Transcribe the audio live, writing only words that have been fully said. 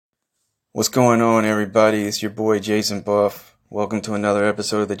What's going on, everybody? It's your boy Jason Buff. Welcome to another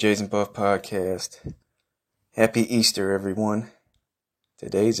episode of the Jason Buff Podcast. Happy Easter, everyone.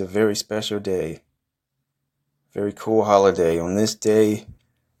 Today's a very special day. Very cool holiday. On this day,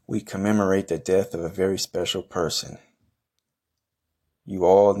 we commemorate the death of a very special person. You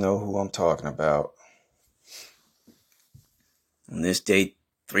all know who I'm talking about. On this date,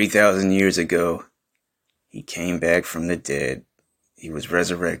 3,000 years ago, he came back from the dead. He was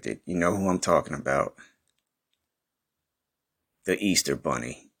resurrected. You know who I'm talking about. The Easter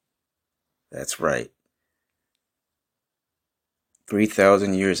Bunny. That's right.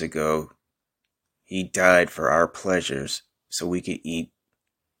 3,000 years ago, he died for our pleasures so we could eat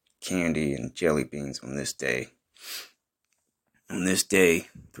candy and jelly beans on this day. On this day,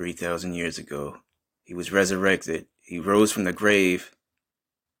 3,000 years ago, he was resurrected. He rose from the grave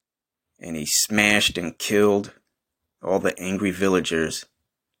and he smashed and killed all the angry villagers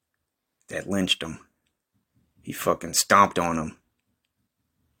that lynched him. He fucking stomped on them.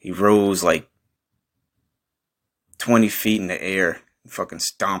 He rose like 20 feet in the air and fucking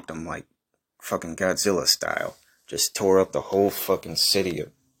stomped them like fucking Godzilla style. Just tore up the whole fucking city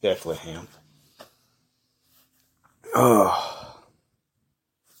of Bethlehem. Oh,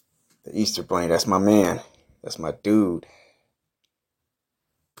 the Easter Bunny, that's my man. That's my dude.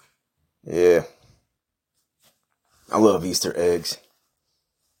 Yeah. I love Easter eggs.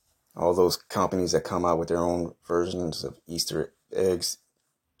 All those companies that come out with their own versions of Easter eggs.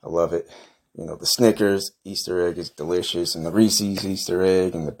 I love it. You know, the Snickers Easter egg is delicious, and the Reese's Easter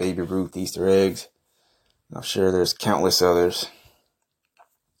egg, and the Baby Ruth Easter eggs. And I'm sure there's countless others.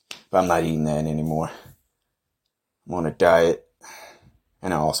 But I'm not eating that anymore. I'm on a diet,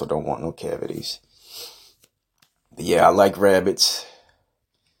 and I also don't want no cavities. But yeah, I like rabbits.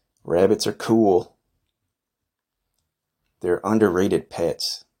 Rabbits are cool. They're underrated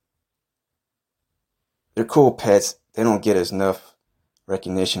pets. They're cool pets. They don't get as enough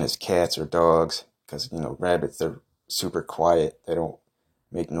recognition as cats or dogs. Because, you know, rabbits, they're super quiet. They don't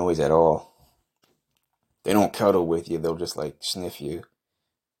make noise at all. They don't cuddle with you. They'll just like sniff you.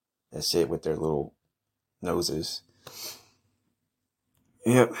 That's it, with their little noses.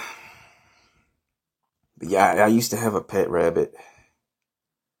 Yep. But yeah, I used to have a pet rabbit.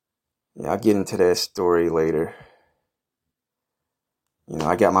 Yeah, I'll get into that story later. You know,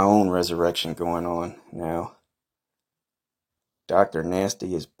 I got my own resurrection going on now. Dr.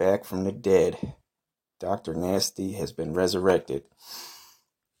 Nasty is back from the dead. Dr. Nasty has been resurrected.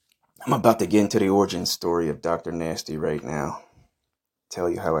 I'm about to get into the origin story of Dr. Nasty right now. Tell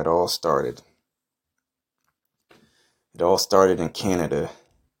you how it all started. It all started in Canada.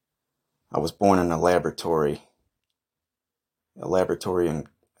 I was born in a laboratory in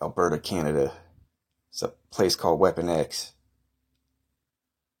Alberta, Canada. It's a place called Weapon X.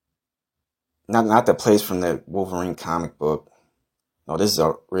 Not the place from the Wolverine comic book. No, this is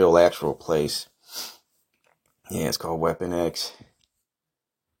a real actual place. Yeah, it's called Weapon X.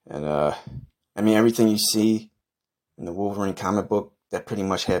 And I mean, everything you see in the Wolverine comic book, that pretty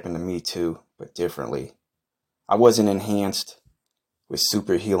much happened to me too, but differently. I wasn't enhanced with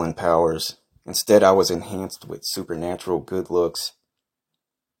super healing powers. Instead, I was enhanced with supernatural good looks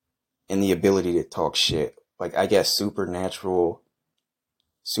and the ability to talk shit. Like, I guess supernatural,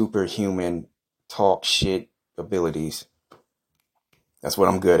 superhuman talk shit abilities. That's what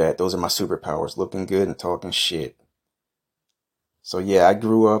I'm good at. Those are my superpowers, looking good and talking shit. So yeah, I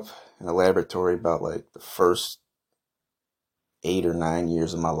grew up in a laboratory about like the first 8 or 9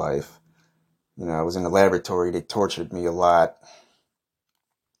 years of my life. You know, I was in the laboratory. They tortured me a lot.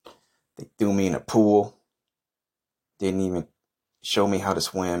 They threw me in a pool. Didn't even show me how to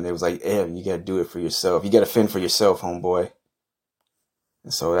swim. They was like, "Ev, you got to do it for yourself. You got to fend for yourself, homeboy."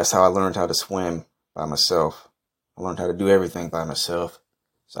 And so that's how I learned how to swim by myself. I learned how to do everything by myself.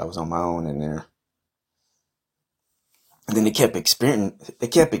 So I was on my own in there. And then they kept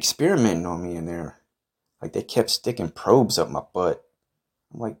experimenting on me in there. Like, they kept sticking probes up my butt.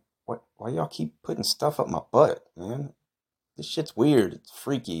 I'm like, what? Why y'all keep putting stuff up my butt, man? This shit's weird. It's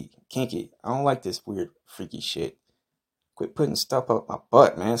freaky, kinky. I don't like this weird, freaky shit. Quit putting stuff up my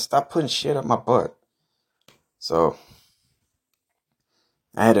butt, man. Stop putting shit up my butt. So,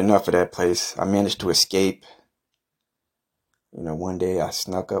 I had enough of that place. I managed to escape. You know, one day I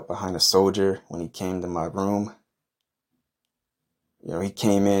snuck up behind a soldier when he came to my room. You know, he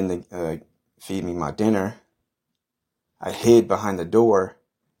came in to feed me my dinner. I hid behind the door.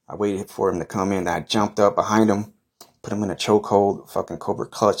 I waited for him to come in. I jumped up behind him, put him in a chokehold, fucking Cobra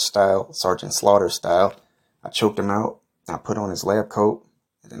Clutch style, Sergeant Slaughter style. I choked him out. I put on his lab coat,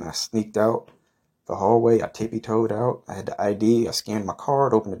 and then I sneaked out. the hallway. I tippy-toed out. I had the ID. I scanned my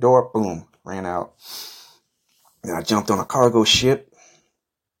card, opened the door, boom, ran out. Then I jumped on a cargo ship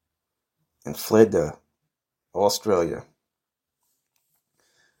and fled to Australia.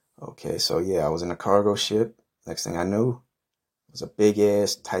 Okay, so yeah, I was in a cargo ship. Next thing I knew, it was a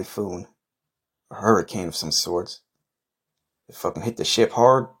big-ass typhoon, a hurricane of some sorts. It fucking hit the ship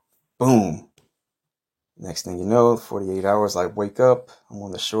hard, boom. Next thing you know, 48 hours, I wake up. I'm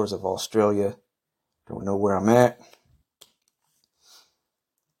on the shores of Australia. Don't know where I'm at.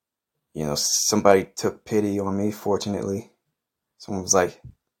 You know, somebody took pity on me, fortunately. Someone was like,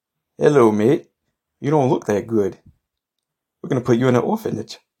 "Hello, mate. You don't look that good. We're going to put you in an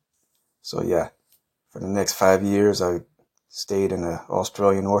orphanage." So yeah, for the next 5 years, I stayed in an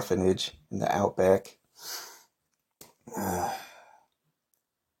Australian orphanage in the outback.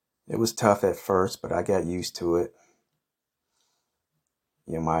 It was tough at first, but I got used to it.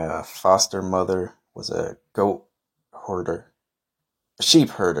 You know, my foster mother was a goat herder, a sheep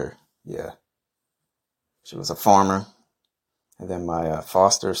herder. Yeah, she was a farmer. And then my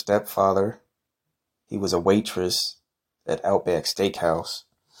foster stepfather, he was a waitress at Outback Steakhouse.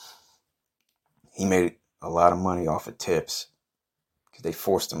 He made a lot of money off of tips because they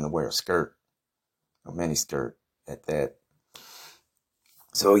forced him to wear a skirt, a mini skirt at that.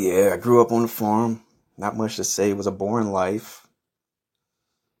 So yeah, I grew up on the farm. Not much to say. It was a boring life.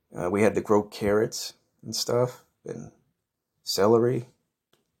 We had to grow carrots and stuff, and celery,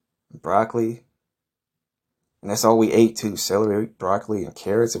 and broccoli. And that's all we ate too, celery, broccoli, and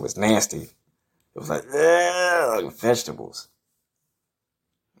carrots. It was nasty. It was like vegetables.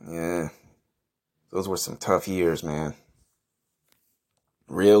 Yeah, those were some tough years, man.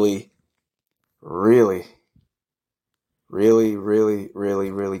 Really, really, really, really,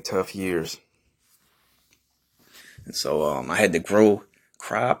 really, really tough years. And so I had to grow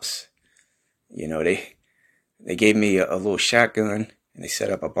crops. You know, they gave me a little shotgun and they set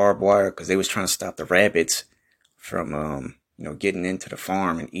up a barbed wire because they was trying to stop the rabbits from getting into the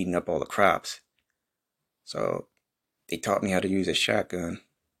farm and eating up all the crops. So they taught me how to use a shotgun.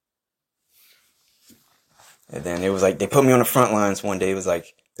 And then it was like they put me on the front lines one day. It was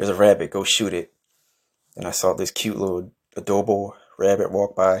like, "There's a rabbit, go shoot it." And I saw this cute little adorable rabbit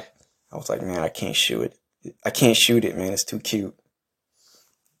walk by. I was like, "Man, I can't shoot it. I can't shoot it, man. It's too cute."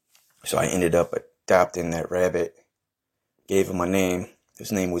 So I ended up adopting that rabbit. Gave him a name.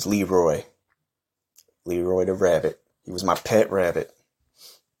 His name was Leroy. Leroy the rabbit. He was my pet rabbit.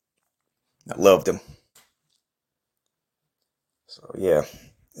 I loved him. So yeah.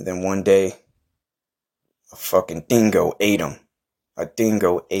 And then one day, a fucking dingo ate him. A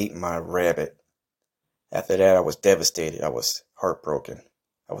dingo ate my rabbit. After that, I was devastated. I was heartbroken.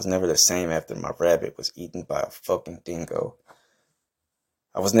 I was never the same after my rabbit was eaten by a fucking dingo.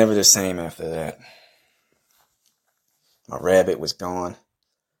 I was never the same after that. My rabbit was gone.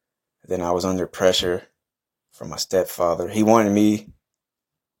 Then I was under pressure from my stepfather. He wanted me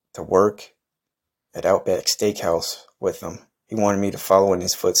to work at Outback Steakhouse with him. He wanted me to follow in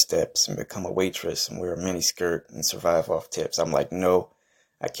his footsteps and become a waitress and wear a mini skirt and survive off tips. I'm like, no,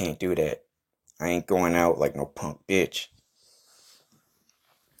 I can't do that. I ain't going out like no punk bitch.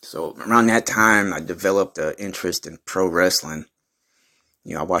 So around that time, I developed an interest in pro wrestling.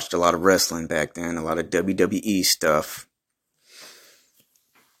 You know, I watched a lot of wrestling back then, a lot of WWE stuff.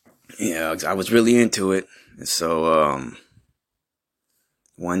 Yeah, I was really into it. And so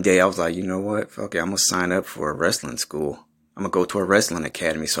one day I was like, you know what? Fuck it, I'm going to sign up for a wrestling school. I'm going to go to a wrestling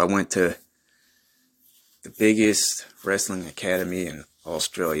academy. So I went to the biggest wrestling academy in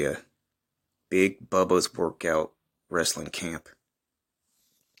Australia, Big Bubba's Workout Wrestling Camp.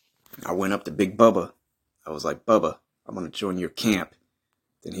 I went up to Big Bubba. I was like, "Bubba, I'm going to join your camp."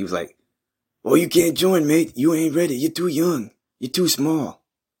 Then he was like, "Oh, you can't join, mate. You ain't ready. You're too young. You're too small."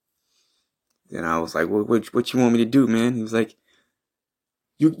 Then I was like, "Well, what you want me to do, man?" He was like,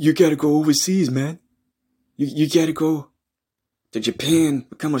 You got to go overseas, man. You got to go to Japan,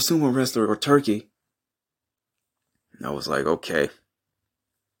 become a sumo wrestler, or Turkey. And I was like, "Okay."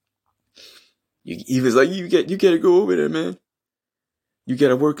 He was like, you got to go over there, man. You got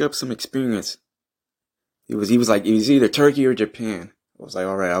to work up some experience." He was like, it was either Turkey or Japan. I was like,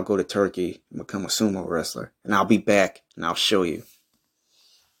 "All right, I'll go to Turkey and become a sumo wrestler. And I'll be back and I'll show you."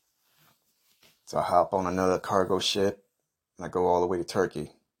 So I hop on another cargo ship and I go all the way to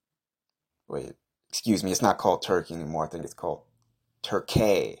Turkey. Wait, excuse me, it's not called Turkey anymore. I think it's called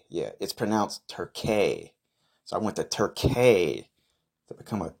Turkey. Yeah, it's pronounced Turkey. So I went to Turkey to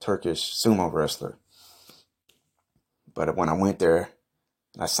become a Turkish sumo wrestler. But when I went there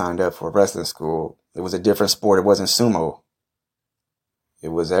and I signed up for wrestling school, it was a different sport. It wasn't sumo. It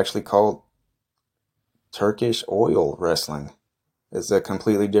was actually called Turkish oil wrestling. It's a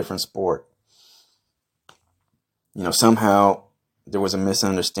completely different sport. Somehow there was a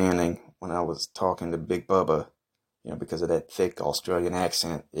misunderstanding when I was talking to Big Bubba, because of that thick Australian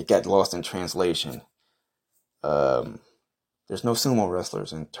accent. It got lost in translation. There's no sumo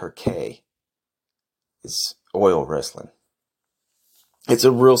wrestlers in Turkey. It's oil wrestling. It's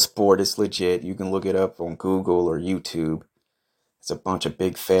a real sport. It's legit. You can look it up on Google or YouTube. It's a bunch of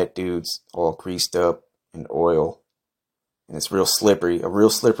big fat dudes all greased up in oil. And it's real slippery. A real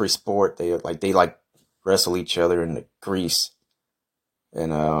slippery sport. They wrestle each other in the grease.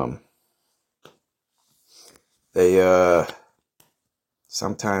 And they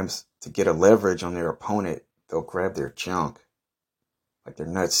sometimes, to get a leverage on their opponent, they'll grab their junk, like their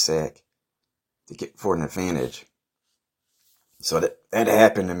nutsack, to get for an advantage. So that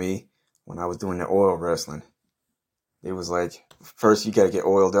happened to me when I was doing the oil wrestling. It was like, first you got to get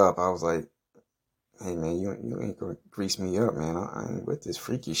oiled up. I was like, hey man, you ain't gonna grease me up, man. I ain't with this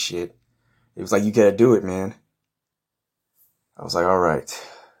freaky shit. It was like, you gotta do it, man. I was like, all right,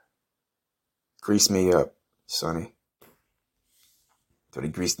 grease me up, Sonny. So he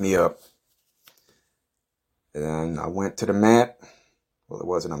greased me up. And I went to the mat. Well, it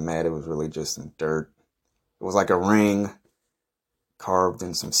wasn't a mat. It was really just some dirt. It was like a ring carved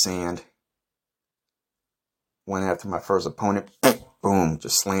in some sand. Went after my first opponent. Boom,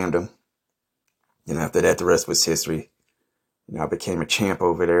 just slammed him. And after that, the rest was history. I became a champ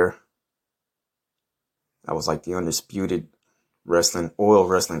over there. I was like the undisputed oil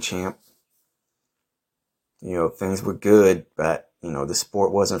wrestling champ. Things were good, but, the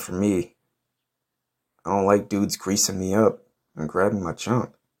sport wasn't for me. I don't like dudes greasing me up and grabbing my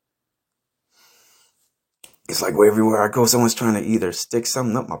junk. It's like everywhere I go, someone's trying to either stick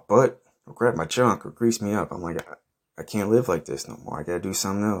something up my butt or grab my junk or grease me up. I'm like, I can't live like this no more. I gotta do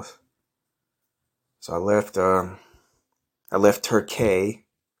something else. So I left Turkey.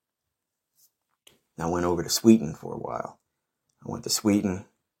 I went over to Sweden for a while. I went to Sweden.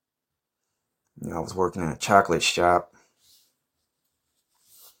 I was working in a chocolate shop.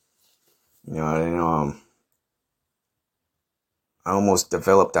 I almost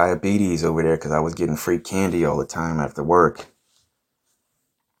developed diabetes over there because I was getting free candy all the time after work.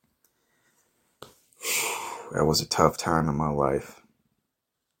 That was a tough time in my life.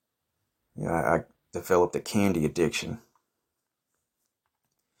 I developed a candy addiction.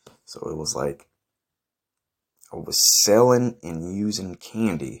 So it was like I was selling and using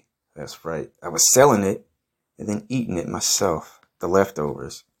candy. That's right. I was selling it and then eating it myself, the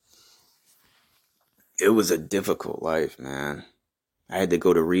leftovers. It was a difficult life, man. I had to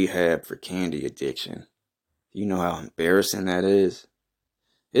go to rehab for candy addiction. You know how embarrassing that is?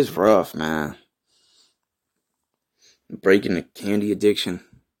 It's rough, man. Breaking the candy addiction.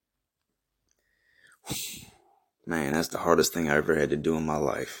 Man, that's the hardest thing I ever had to do in my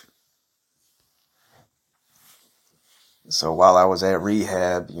life. So while I was at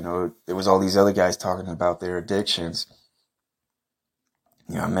rehab, there was all these other guys talking about their addictions.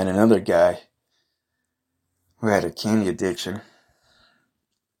 I met another guy who had a candy addiction.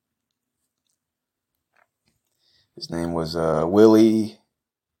 His name was Willie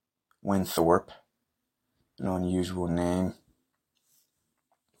Winthorpe, an unusual name.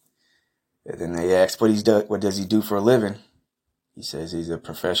 And then they asked, what does he do for a living? He says he's a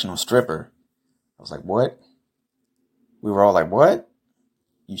professional stripper. I was like, what? We were all like, what?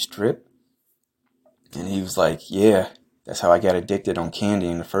 You strip? And he was like, yeah, that's how I got addicted on candy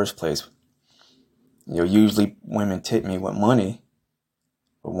in the first place. Usually women tip me with money.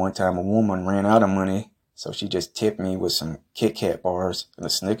 But one time a woman ran out of money, so she just tipped me with some Kit Kat bars and a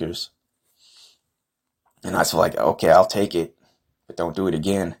Snickers. And I was like, okay, I'll take it, but don't do it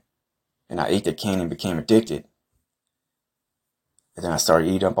again. And I ate the candy and became addicted. And then I started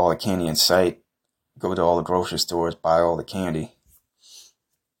eating up all the candy in sight, go to all the grocery stores, buy all the candy.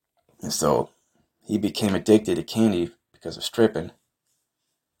 And so he became addicted to candy because of stripping.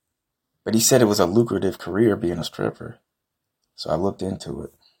 But he said it was a lucrative career being a stripper. So I looked into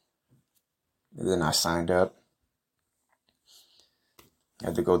it. And then I signed up. I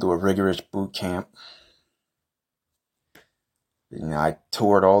had to go do a rigorous boot camp. I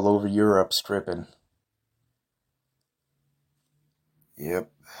toured all over Europe stripping. Yep.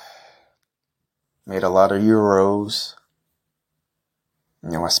 Made a lot of euros.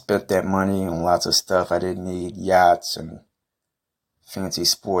 I spent that money on lots of stuff I didn't need. Yachts and fancy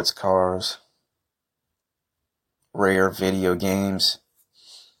sports cars. Rare video games.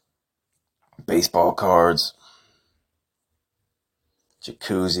 Baseball cards.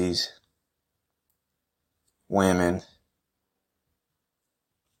 Jacuzzis. Women.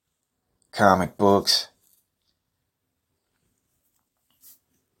 Comic books.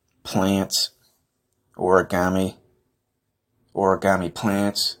 plants, origami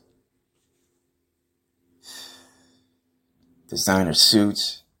plants, designer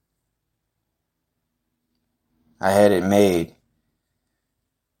suits. I had it made.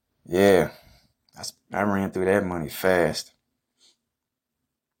 Yeah, I ran through that money fast.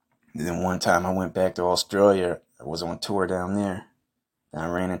 And then one time I went back to Australia. I was on tour down there. And I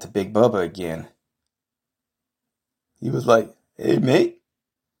ran into Big Bubba again. He was like, "Hey mate,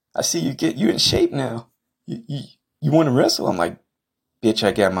 I see you in shape now. You want to wrestle?" I'm like, "Bitch,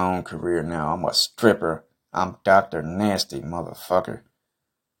 I got my own career now. I'm a stripper. I'm Dr. Nasty, motherfucker."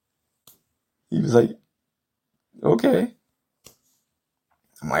 He was like, "Okay."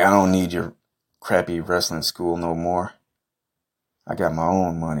 I'm like, "I don't need your crappy wrestling school no more. I got my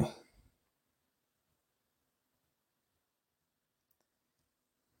own money."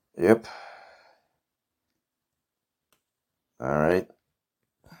 Yep. All right.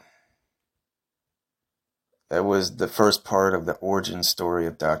 That was the first part of the origin story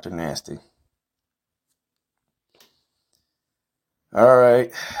of Dr. Nasty. All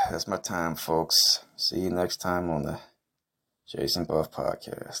right. That's my time, folks. See you next time on the Jason Buff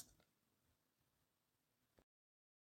Podcast.